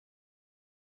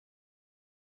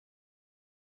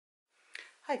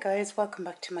Hi guys, welcome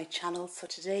back to my channel. So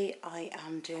today I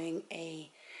am doing a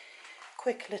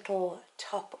quick little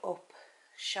top up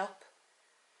shop.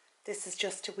 This is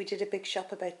just, we did a big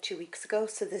shop about 2 weeks ago,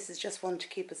 so this is just one to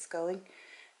keep us going.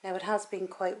 Now it has been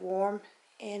quite warm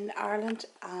in Ireland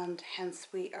and hence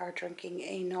we are drinking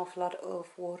an awful lot of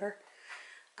water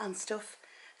and stuff.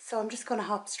 So I'm just going to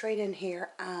hop straight in here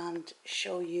and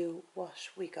show you what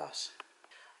we got.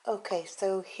 Okay,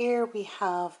 so here we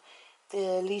have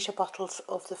the litre bottles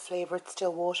of the flavoured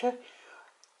still water.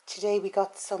 Today we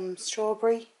got some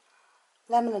strawberry,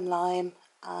 lemon and lime,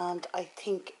 and I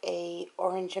think a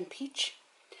orange and peach,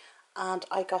 and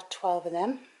I got 12 of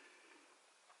them.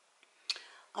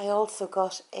 I also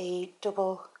got a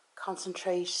double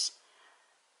concentrate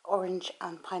orange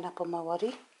and pineapple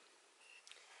mawadi.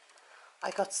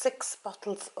 I got 6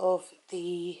 bottles of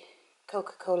the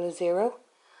Coca-Cola Zero,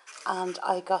 and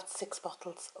I got 6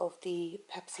 bottles of the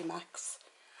Pepsi Max.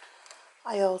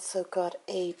 I also got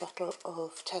a bottle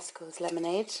of Tesco's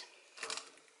lemonade.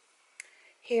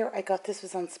 Here I got, this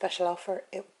was on special offer.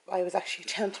 I was actually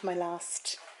down to my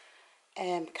last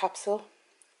capsule.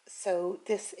 So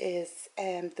this is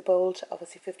the bold,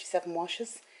 obviously 57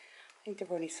 washes. I think they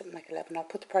were only something like 11. I'll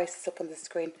put the prices up on the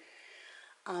screen.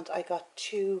 And I got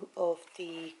 2 of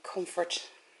the Comfort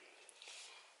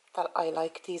that I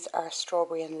like. These are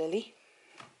strawberry and lily.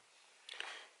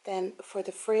 Then for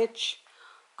the fridge,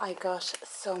 I got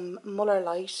some Muller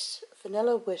Light,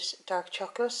 vanilla with dark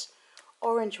chocolate,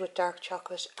 orange with dark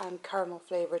chocolate, and caramel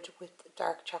flavoured with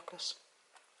dark chocolate.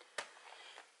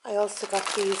 I also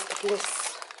got these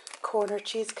Bliss corner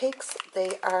cheesecakes.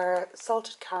 They are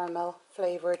salted caramel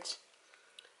flavoured,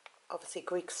 obviously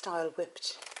Greek style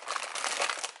whipped.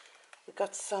 We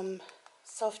got some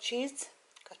soft cheese,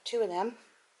 got 2 of them.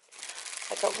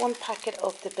 I got 1 packet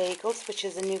of the bagels, which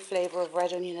is a new flavour of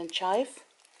red onion and chive.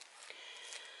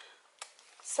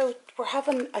 So we're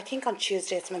having, I think on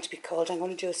Tuesday it's meant to be cold, I'm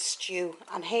going to do a stew,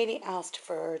 and Hayley asked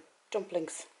for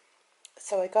dumplings.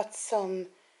 So I got some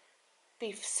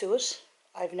beef suet.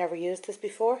 I've never used this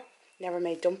before, never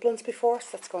made dumplings before, so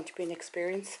that's going to be an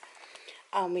experience.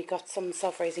 And we got some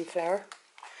self-raising flour.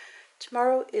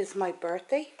 Tomorrow is my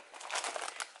birthday,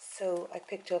 so I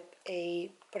picked up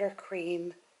a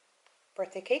buttercream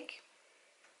birthday cake.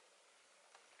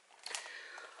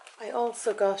 I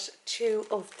also got 2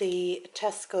 of the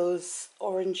Tesco's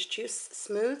orange juice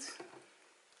smooth.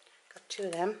 Got 2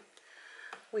 of them.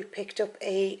 We picked up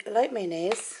a light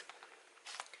mayonnaise,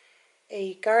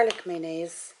 a garlic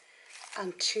mayonnaise,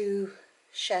 and 2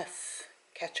 chef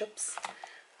ketchups,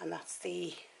 and that's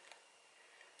the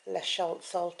less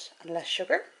salt and less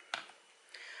sugar.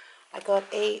 I got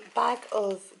a bag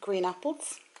of green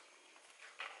apples,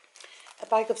 a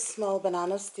bag of small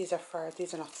bananas. These are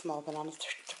not small bananas,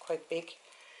 they're quite big.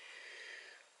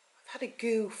 I've had a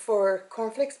go for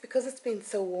cornflakes because it's been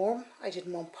so warm. I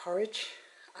didn't want porridge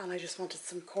and I just wanted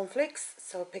some cornflakes,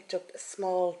 so I picked up a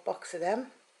small box of them.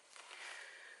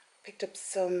 Picked up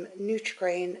some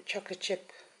Nutri-Grain chocolate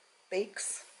chip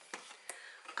bakes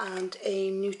and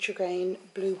a Nutri-Grain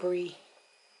blueberry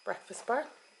breakfast bar.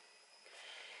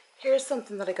 Here's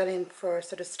something that I got in for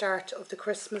sort of start of the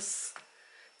Christmas.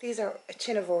 These are a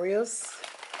tin of Oreos,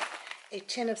 a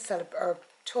tin of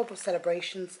tub of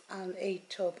Celebrations, and a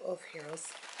tub of Heroes.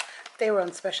 They were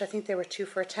on special. I think they were 2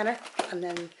 for a tenner, and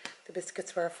then the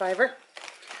biscuits were a fiver.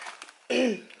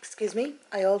 Excuse me.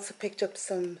 I also picked up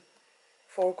some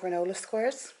 4 granola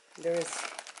squares. There is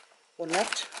 1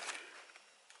 left.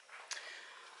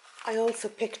 I also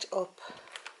picked up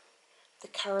the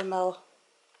caramel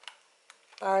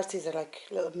bars. These are like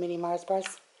little mini Mars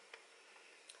bars.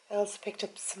 I also picked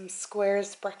up some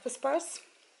Squares breakfast bars.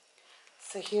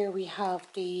 So here we have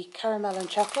the caramel and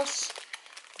chocolate,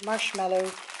 the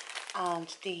marshmallow,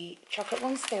 and the chocolate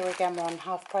ones. They were again on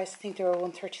half price. I think they were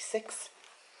 $1.36.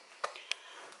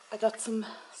 I got some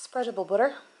spreadable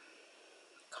butter,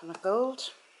 Connacht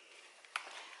Gold.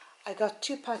 I got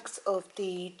 2 packs of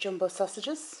the jumbo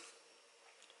sausages,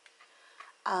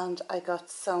 and I got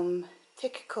some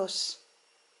thick cut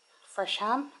fresh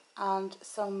ham and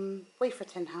some wafer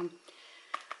thin ham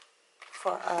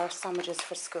for our sandwiches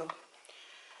for school.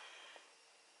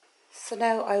 So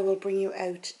now I will bring you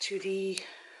out to the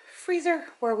freezer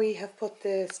where we have put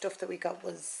the stuff that we got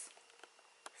was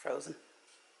frozen.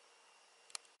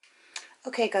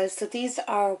 Okay guys, so these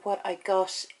are what I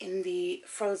got in the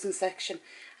frozen section,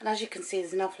 and as you can see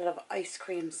there's an awful lot of ice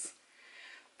creams,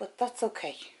 but that's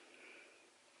okay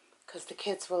because the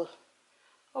kids will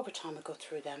over time go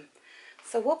through them.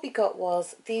 So what we got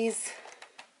was these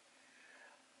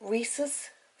Reese's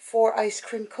 4 ice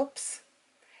cream cups.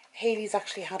 Hayley's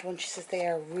actually had one. She says they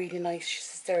are really nice. She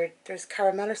says there's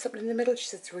caramel or something in the middle. She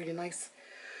says it's really nice.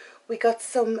 We got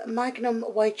some Magnum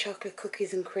white chocolate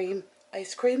cookies and cream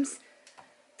ice creams.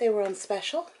 They were on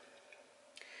special.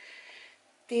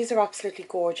 These are absolutely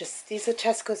gorgeous. These are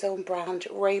Tesco's own brand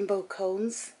rainbow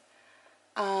cones.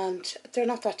 And they're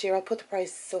not that dear. I'll put the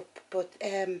prices up. But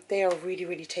they are really,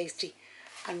 really tasty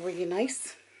and really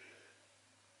nice.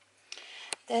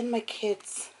 Then my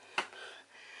kids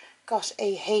got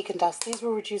a Haagen-Dazs. These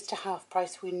were reduced to half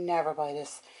price. We never buy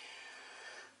this.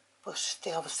 But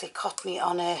they obviously caught me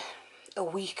on a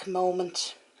weak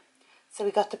moment. So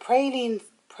we got the praline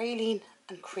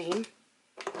and cream.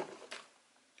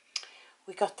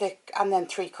 We got and then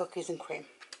 3 cookies and cream.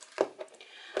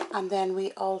 And then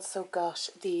we also got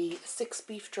the 6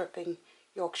 beef dripping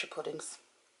Yorkshire puddings.